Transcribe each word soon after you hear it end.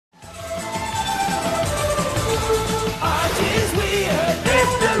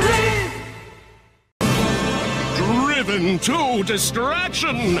driven to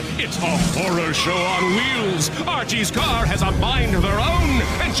distraction. It's a horror show on wheels. Archie's car has a mind of her own,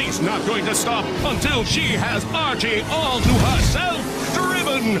 and she's not going to stop until she has Archie all to herself,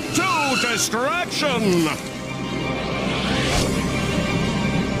 driven to distraction.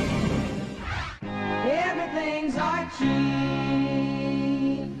 Everything's Archie.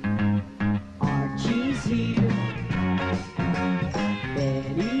 Archie's here.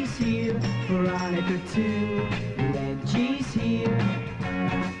 Betty's here. Veronica too. Reggie's here.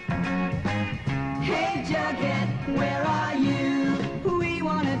 Hey Jughead, where are you? We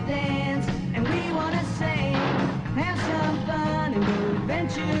wanna dance and we wanna sing. Have some fun and go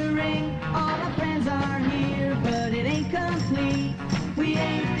adventuring. All my friends are here, but it ain't complete. We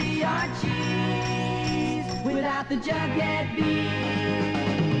ain't the Archies without the Jughead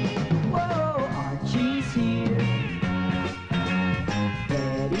beat. Whoa, Archie's here.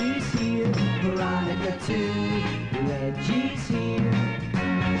 Betty's here. Veronica too. Reggie's here.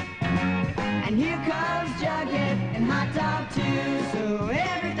 And here comes Jughead and Hot Dog too. So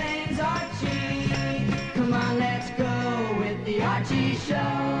everything's Archie. Come on, let's go with the Archie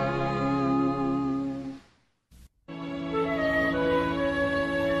Show.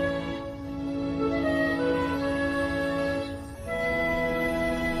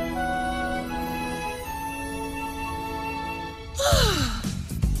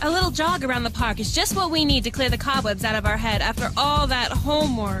 A little jog around the park is just what we need to clear the cobwebs out of our head after all that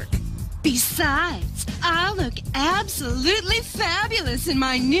homework. Besides, I look absolutely fabulous in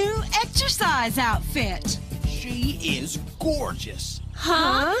my new exercise outfit. She is gorgeous.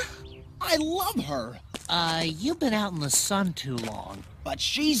 Huh? I love her. You've been out in the sun too long. But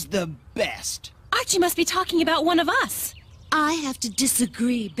she's the best. Archie must be talking about one of us. I have to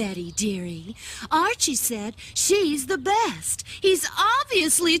disagree, Betty, dearie. Archie said she's the best. He's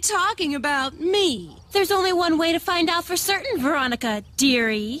obviously talking about me. There's only one way to find out for certain, Veronica,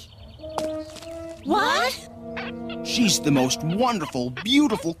 dearie. What? She's the most wonderful,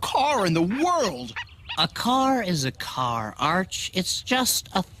 beautiful car in the world. A car is a car, Arch. It's just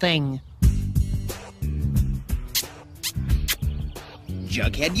a thing.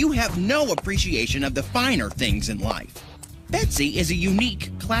 Jughead, you have no appreciation of the finer things in life. Betsy is a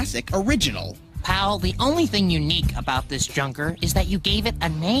unique, classic original. Pal, the only thing unique about this junker is that you gave it a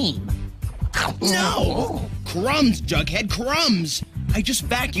name. No! Crumbs, Jughead, crumbs! I just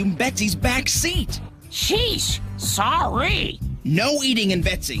vacuumed Betsy's back seat. Sheesh! Sorry! No eating in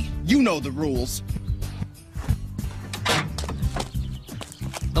Betsy. You know the rules.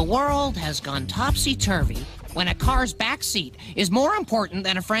 The world has gone topsy-turvy when a car's backseat is more important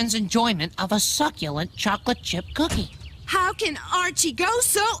than a friend's enjoyment of a succulent chocolate chip cookie. How can Archie go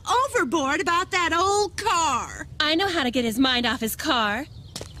so overboard about that old car? I know how to get his mind off his car.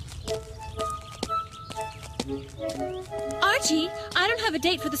 Archie, I don't have a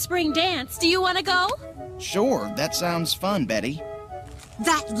date for the spring dance. Do you want to go? Sure, that sounds fun, Betty.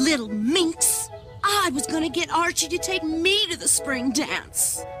 That little minx. I was gonna get Archie to take me to the spring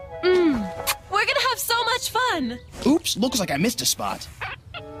dance. We're gonna have so much fun. Oops, looks like I missed a spot.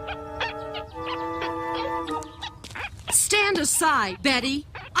 Stand aside, Betty.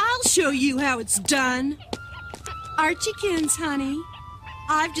 I'll show you how it's done. Archiekins, honey.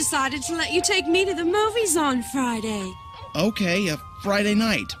 I've decided to let you take me to the movies on Friday. Okay, a Friday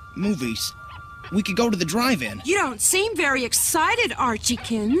night. Movies. We could go to the drive-in. You don't seem very excited,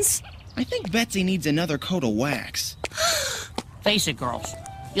 Archiekins. I think Betsy needs another coat of wax. Face it, girls.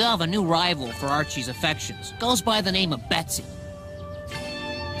 You have a new rival for Archie's affections. Goes by the name of Betsy.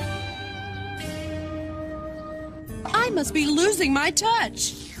 I must be losing my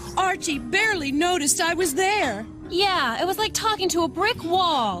touch. Archie barely noticed I was there. Yeah, it was like talking to a brick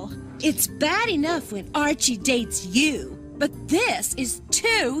wall. It's bad enough when Archie dates you, but this is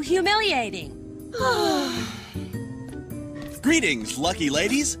too humiliating. Greetings, lucky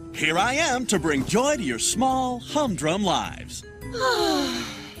ladies. Here I am to bring joy to your small, humdrum lives.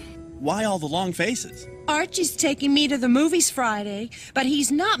 Why all the long faces? Archie's taking me to the movies Friday, but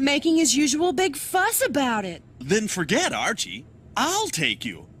he's not making his usual big fuss about it. Then forget Archie. I'll take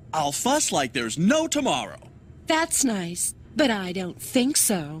you. I'll fuss like there's no tomorrow. That's nice, but I don't think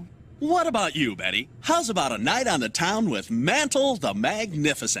so. What about you, Betty? How's about a night on the town with Mantle the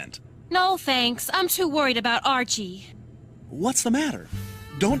Magnificent? No, thanks. I'm too worried about Archie. What's the matter?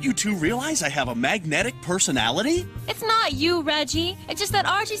 Don't you two realize I have a magnetic personality? It's not you, Reggie. It's just that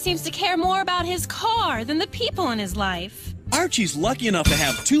Archie seems to care more about his car than the people in his life. Archie's lucky enough to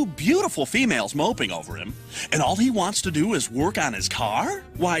have two beautiful females moping over him, and all he wants to do is work on his car?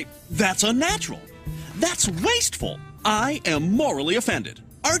 Why, that's unnatural. That's wasteful. I am morally offended.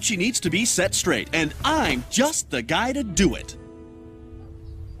 Archie needs to be set straight, and I'm just the guy to do it.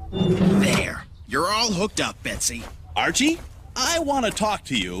 There. You're all hooked up, Betsy. Archie, I want to talk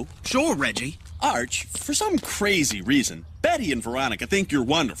to you. Sure, Reggie. Arch, for some crazy reason, Betty and Veronica think you're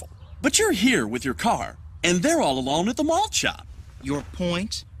wonderful. But you're here with your car, and they're all alone at the malt shop. Your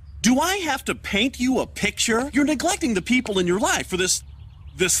point? Do I have to paint you a picture? You're neglecting the people in your life for this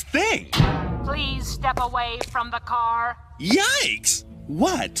thing. Please step away from the car. Yikes!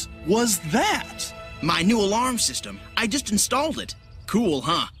 What was that? My new alarm system. I just installed it. Cool,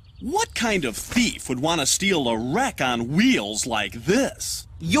 huh? What kind of thief would want to steal a wreck on wheels like this?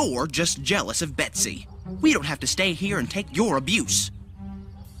 You're just jealous of Betsy. We don't have to stay here and take your abuse.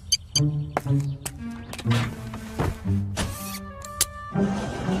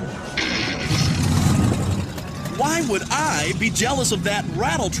 Why would I be jealous of that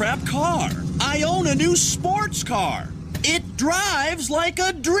rattletrap car? I own a new sports car. It drives like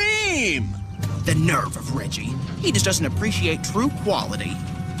a dream. The nerve of Reggie. He just doesn't appreciate true quality.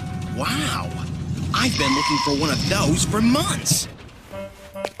 Wow. I've been looking for one of those for months.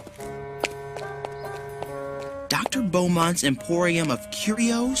 Dr. Beaumont's Emporium of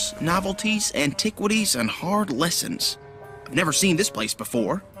Curios, Novelties, Antiquities, and Hard Lessons. I've never seen this place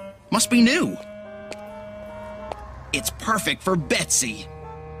before. Must be new. It's perfect for Betsy.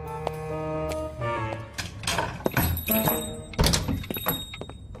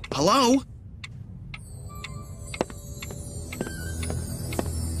 Hello?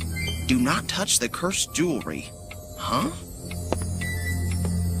 Do not touch the cursed jewelry. Huh?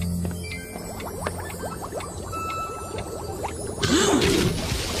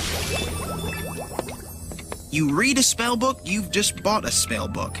 You read a spell book, you've just bought a spell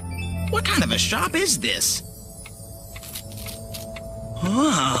book. What kind of a shop is this?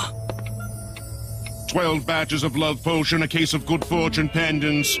 Huh. 12 batches of love potion, a case of good fortune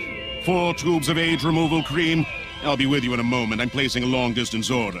pendants, 4 tubes of age removal cream. I'll be with you in a moment. I'm placing a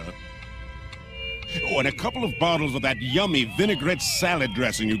long-distance order. Oh, and a couple of bottles of that yummy vinaigrette salad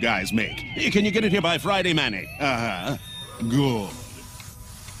dressing you guys make. Can you get it here by Friday, Manny? Uh-huh. Good.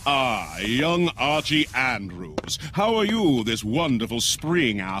 Ah, young Archie Andrews. How are you this wonderful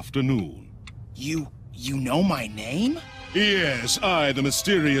spring afternoon? You know my name? Yes, I, the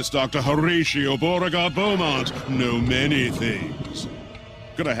mysterious Dr. Horatio Beauregard Beaumont, know many things.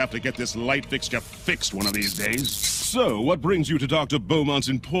 Gonna have to get this light fixture fixed one of these days. So, what brings you to Dr. Beaumont's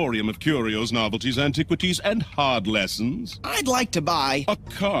Emporium of Curios, Novelties, Antiquities, and Hard Lessons? I'd like to buy... A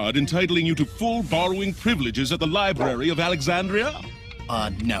card entitling you to full borrowing privileges at the Library of Alexandria?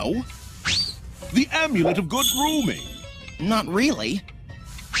 No. The Amulet of Good Grooming? Not really.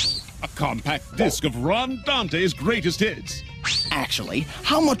 A compact disc of Ron Dante's greatest hits? Actually,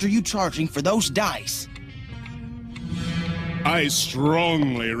 how much are you charging for those dice? I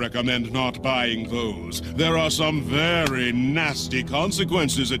strongly recommend not buying those. There are some very nasty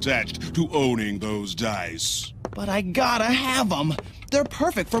consequences attached to owning those dice. But I gotta have them. They're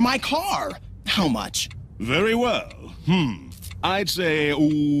perfect for my car. How much? Very well. I'd say,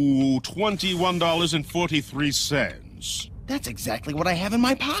 $21.43. That's exactly what I have in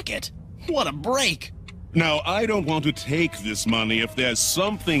my pocket. What a break. Now, I don't want to take this money if there's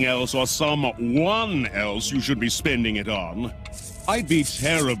something else or someone else you should be spending it on. I'd be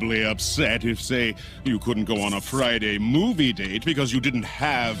terribly upset if, say, you couldn't go on a Friday movie date because you didn't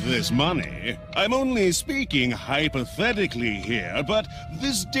have this money. I'm only speaking hypothetically here, but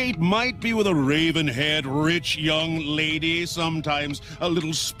this date might be with a raven-haired, rich young lady, sometimes a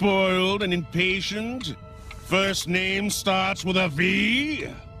little spoiled and impatient. First name starts with a V.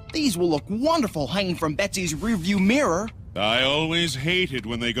 These will look wonderful hanging from Betsy's rearview mirror. I always hated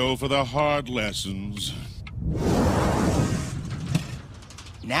when they go for the hard lessons.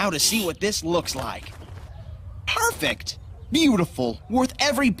 Now to see what this looks like. Perfect! Beautiful. Worth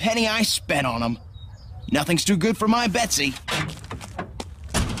every penny I spent on them. Nothing's too good for my Betsy.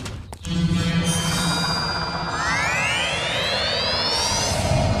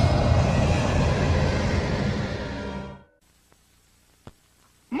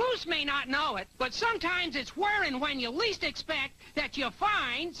 Moose may not know it, but sometimes it's where and when you least expect that you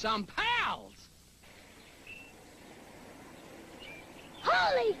find some pals.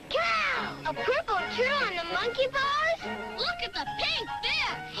 Holy cow! A purple turtle on the monkey bars? Look at the pink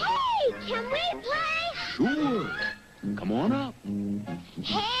fish! Hey, can we play? Sure. Come on up.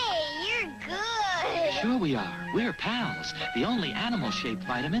 Hey, you're good! Sure we are. We're pals. The only animal-shaped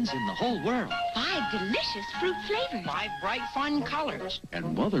vitamins in the whole world. 5 delicious fruit flavors. 5 bright, fun colors.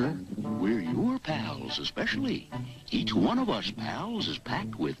 And Mother, we're your pals, especially. Each one of us pals is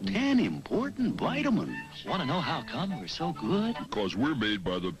packed with 10 important vitamins. Want to know how come we're so good? Because we're made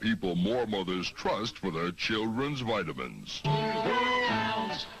by the people more mothers trust for their children's vitamins.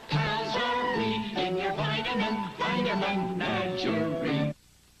 Pals, pals are we in your vitamin menagerie.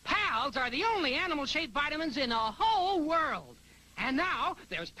 Pals are the only animal-shaped vitamins in the whole world. And now,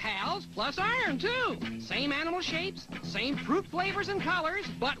 there's Pals plus iron, too. Same animal shapes, same fruit flavors and colors,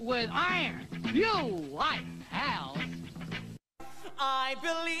 but with iron. You'll like Pals. I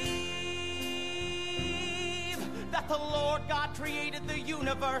believe that the Lord God created the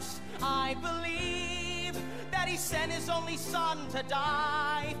universe. I believe that he sent his only son to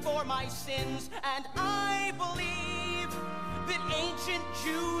die for my sins. And I believe that ancient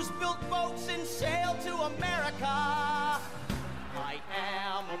Jews built boats and sailed to America. I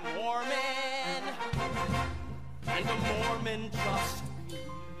am a Mormon, and a Mormon just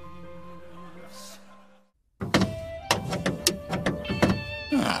believes.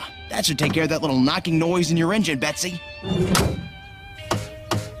 Ah, that should take care of that little knocking noise in your engine, Betsy.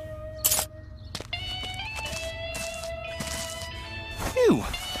 Phew,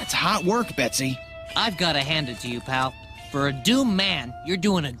 that's hot work, Betsy. I've got to hand it to you, pal. For a doomed man, you're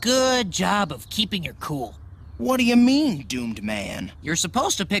doing a good job of keeping your cool. What do you mean, doomed man? You're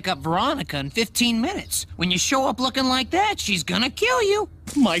supposed to pick up Veronica in 15 minutes. When you show up looking like that, she's gonna kill you.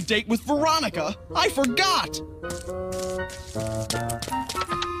 My date with Veronica? I forgot!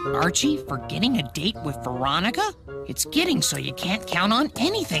 Archie, forgetting a date with Veronica? It's getting so you can't count on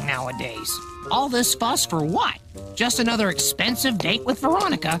anything nowadays. All this fuss for what? Just another expensive date with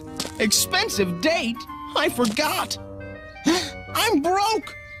Veronica. Expensive date? I forgot! I'm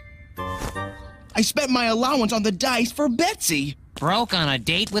broke! I spent my allowance on the dice for Betsy. Broke on a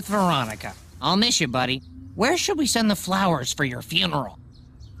date with Veronica. I'll miss you, buddy. Where should we send the flowers for your funeral?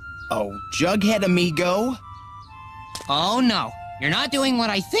 Oh, Jughead, amigo. Oh, no. You're not doing what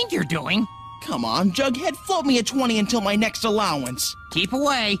I think you're doing. Come on, Jughead, float me a 20 until my next allowance. Keep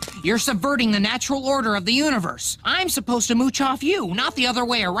away. You're subverting the natural order of the universe. I'm supposed to mooch off you, not the other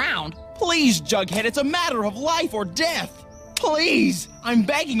way around. Please, Jughead, it's a matter of life or death. Please, I'm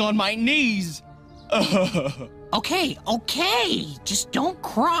begging on my knees. Okay, just don't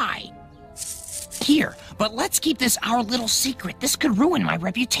cry. Here, but let's keep this our little secret. This could ruin my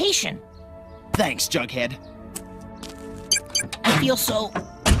reputation. Thanks, Jughead. I feel so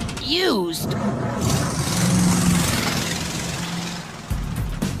used.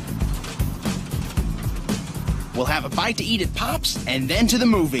 We'll have a bite to eat at Pop's and then to the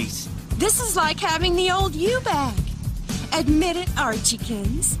movies. This is like having the old U-bag. Admit it,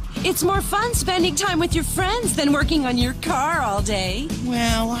 Archiekins. It's more fun spending time with your friends than working on your car all day.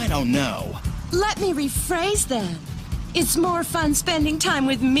 Well, I don't know. Let me rephrase then. It's more fun spending time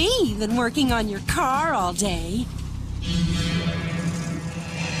with me than working on your car all day.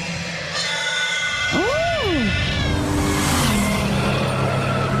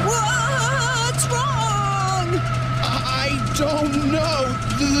 What's wrong? I don't know.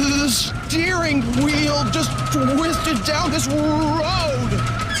 The steering wheel just twisted down this road.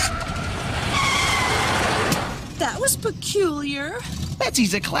 That was peculiar.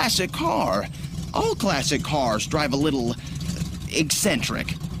 Betsy's a classic car. All classic cars drive a little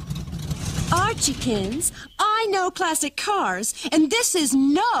eccentric. Archiekins, I know classic cars, and this is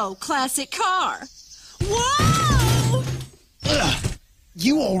no classic car. Whoa! Ugh.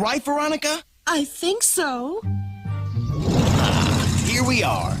 You all right, Veronica? I think so. Here we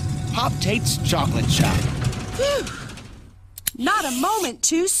are. Pop Tate's Chocolate Shop. Phew. Not a moment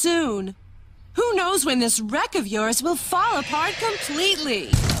too soon. Who knows when this wreck of yours will fall apart completely?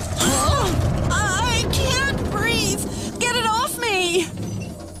 Oh, I can't breathe. Get it off me.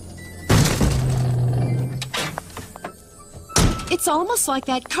 It's almost like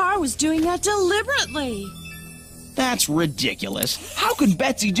that car was doing that deliberately. That's ridiculous. How could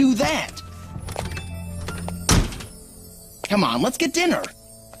Betsy do that? Come on, let's get dinner.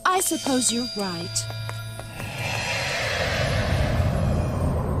 I suppose you're right.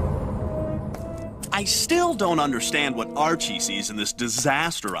 I still don't understand what Archie sees in this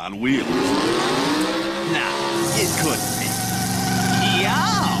disaster on wheels. Nah, it couldn't be.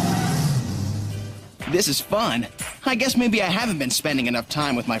 Yow! This is fun. I guess maybe I haven't been spending enough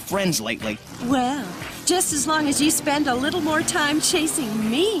time with my friends lately. Well, just as long as you spend a little more time chasing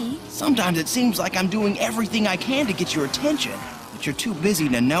me. Sometimes it seems like I'm doing everything I can to get your attention, but you're too busy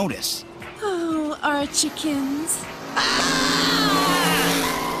to notice. Oh, Archiekins.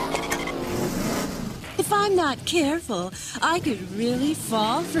 If I'm not careful, I could really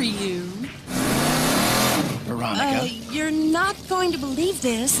fall for you. Veronica. You're not going to believe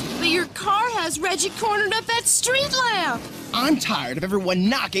this, but your car has Reggie cornered at that street lamp. I'm tired of everyone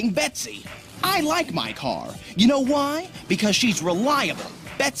knocking Betsy. I like my car. You know why? Because she's reliable.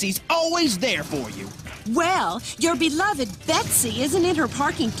 Betsy's always there for you. Well, your beloved Betsy isn't in her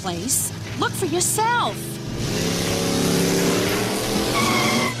parking place. Look for yourself.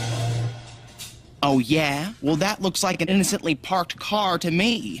 Oh, yeah? Well, that looks like an innocently parked car to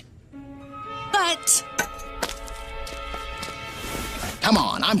me. But... Come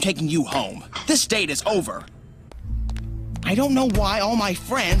on, I'm taking you home. This date is over. I don't know why all my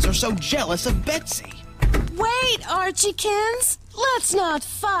friends are so jealous of Betsy. Wait, Archiekins. Let's not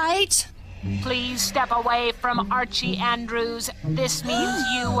fight. Please step away from Archie Andrews. This means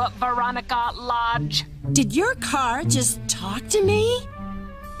you, Veronica Lodge. Did your car just talk to me?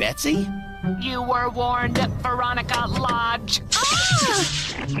 Betsy? You were warned, Veronica Lodge.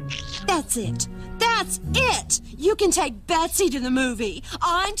 Ah! That's it. That's it. You can take Betsy to the movie.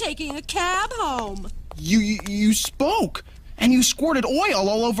 I'm taking a cab home. You spoke, and you squirted oil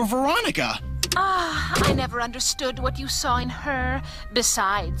all over Veronica. I never understood what you saw in her.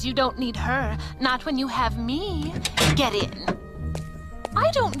 Besides, you don't need her, not when you have me. Get in.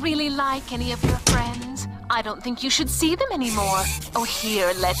 I don't really like any of your friends. I don't think you should see them anymore. Oh,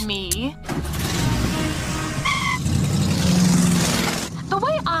 here, let me. The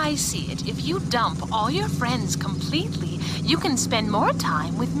way I see it, if you dump all your friends completely, you can spend more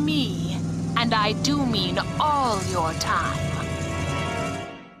time with me. And I do mean all your time.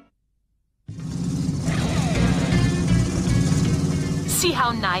 See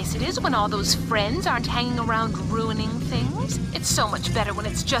how nice it is when all those friends aren't hanging around ruining things? It's so much better when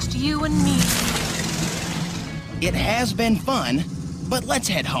it's just you and me. It has been fun, but let's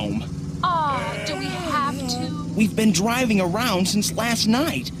head home. Oh, do we have to? We've been driving around since last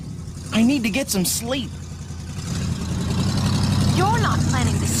night. I need to get some sleep. You're not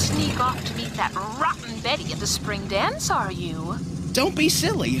planning to sneak off to meet that rotten Betty at the spring dance, are you? Don't be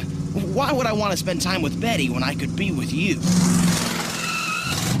silly. Why would I want to spend time with Betty when I could be with you?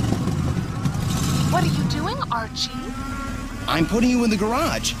 What are you doing, Archie? I'm putting you in the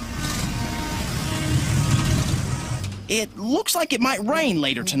garage. It looks like it might rain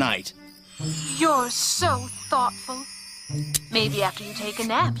later tonight. You're so thoughtful. Maybe after you take a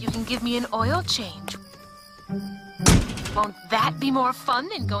nap, you can give me an oil change. Won't that be more fun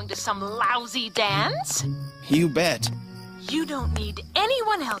than going to some lousy dance? You bet. You don't need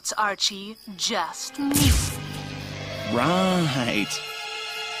anyone else, Archie. Just me. Right.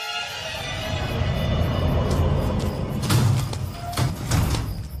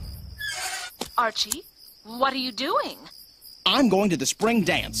 Archie, what are you doing? I'm going to the spring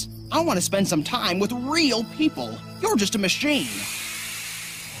dance. I want to spend some time with real people. You're just a machine.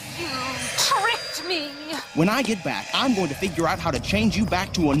 You tricked me. When I get back, I'm going to figure out how to change you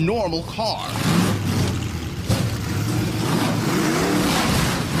back to a normal car.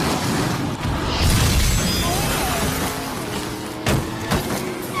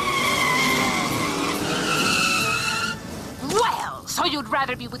 So you'd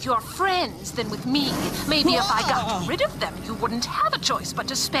rather be with your friends than with me. Maybe if I got rid of them, you wouldn't have a choice but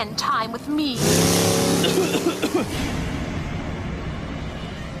to spend time with me.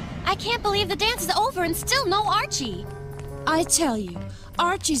 I can't believe the dance is over and still no Archie. I tell you,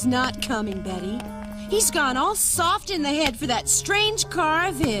 Archie's not coming, Betty. He's gone all soft in the head for that strange car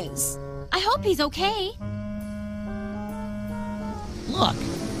of his. I hope he's okay. Look,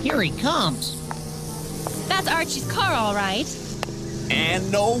 here he comes. That's Archie's car, all right.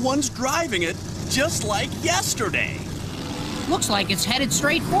 And no one's driving it, just like yesterday. Looks like it's headed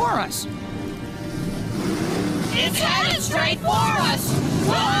straight for us. It's headed straight for us!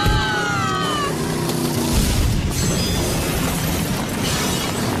 Whoa!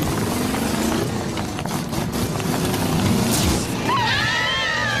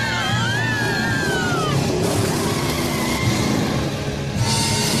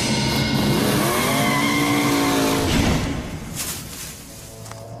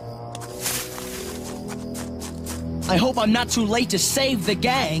 I hope I'm not too late to save the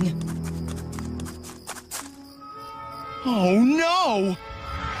gang. Oh, no!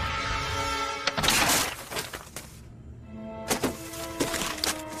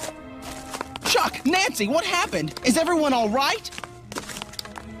 Chuck, Nancy, what happened? Is everyone all right?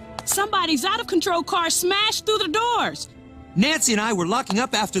 Somebody's out-of-control car smashed through the doors. Nancy and I were locking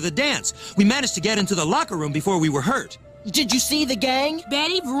up after the dance. We managed to get into the locker room before we were hurt. Did you see the gang?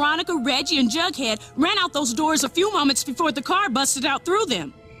 Betty, Veronica, Reggie, and Jughead ran out those doors a few moments before the car busted out through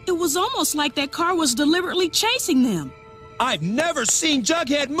them. It was almost like that car was deliberately chasing them. I've never seen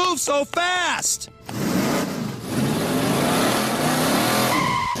Jughead move so fast!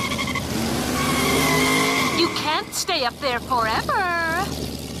 can't stay up there forever.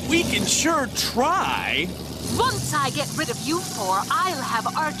 We can sure try. Once I get rid of you four, I'll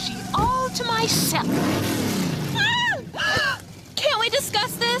have Archie all to myself. Can't we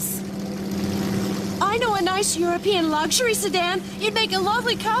discuss this? I know a nice European luxury sedan. You'd make a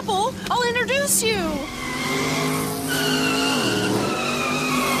lovely couple. I'll introduce you.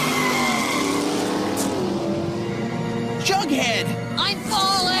 Jughead! I'm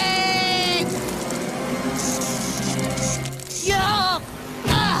falling! Yup!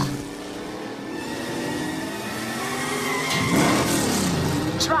 Ah!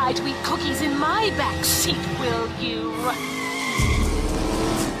 Try to eat cookies in my back seat, will you?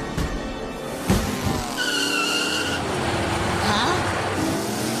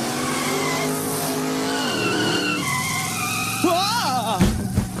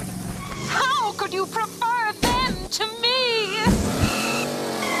 How could you prefer them to me?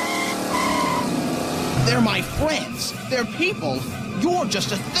 They're my friends. They're people. You're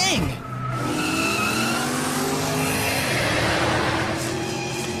just a thing.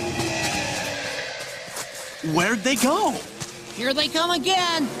 Where'd they go? Here they come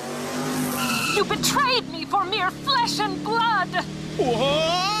again! You betrayed me for mere flesh and blood!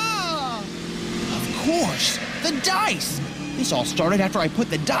 Whoa! Of course, the dice. This all started after I put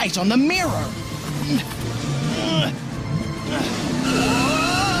the dice on the mirror.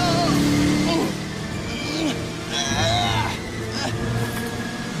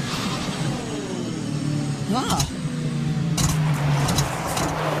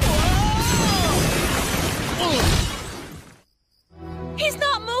 He's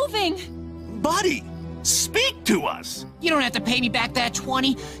not moving. Buddy, speak to us. You don't have to pay me back that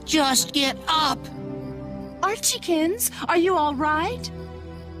 20. Just get up. Archiekins, are you all right?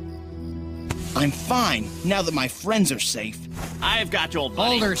 I'm fine, now that my friends are safe. I've got you, old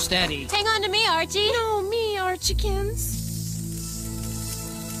buddy. Hold her steady. Hang on to me, Archie. No, me, Archiekins.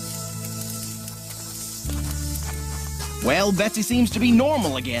 Well, Betsy seems to be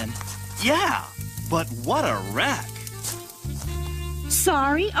normal again. Yeah, but what a wreck.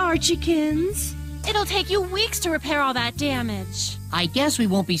 Sorry, Archiekins. It'll take you weeks to repair all that damage. I guess we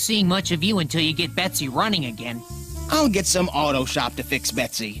won't be seeing much of you until you get Betsy running again. I'll get some auto shop to fix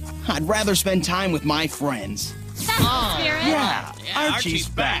Betsy. I'd rather spend time with my friends. That's the spirit. Yeah, Archie's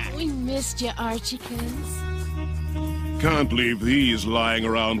back. We missed you, Archiekins. Can't leave these lying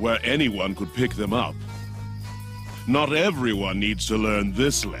around where anyone could pick them up. Not everyone needs to learn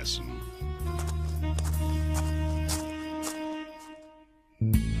this lesson.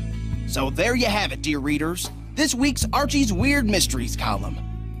 So there you have it, dear readers. This week's Archie's Weird Mysteries column.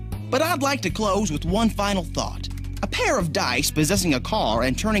 But I'd like to close with one final thought. A pair of dice possessing a car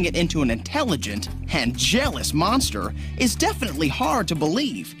and turning it into an intelligent and jealous monster is definitely hard to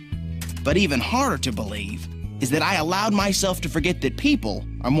believe. But even harder to believe is that I allowed myself to forget that people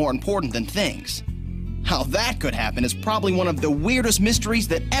are more important than things. How that could happen is probably one of the weirdest mysteries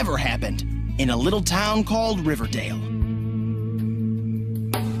that ever happened in a little town called Riverdale.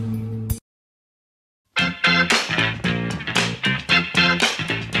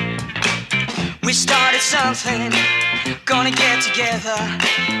 We started something, gonna get together.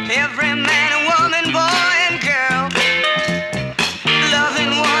 Every man and woman, boy and girl,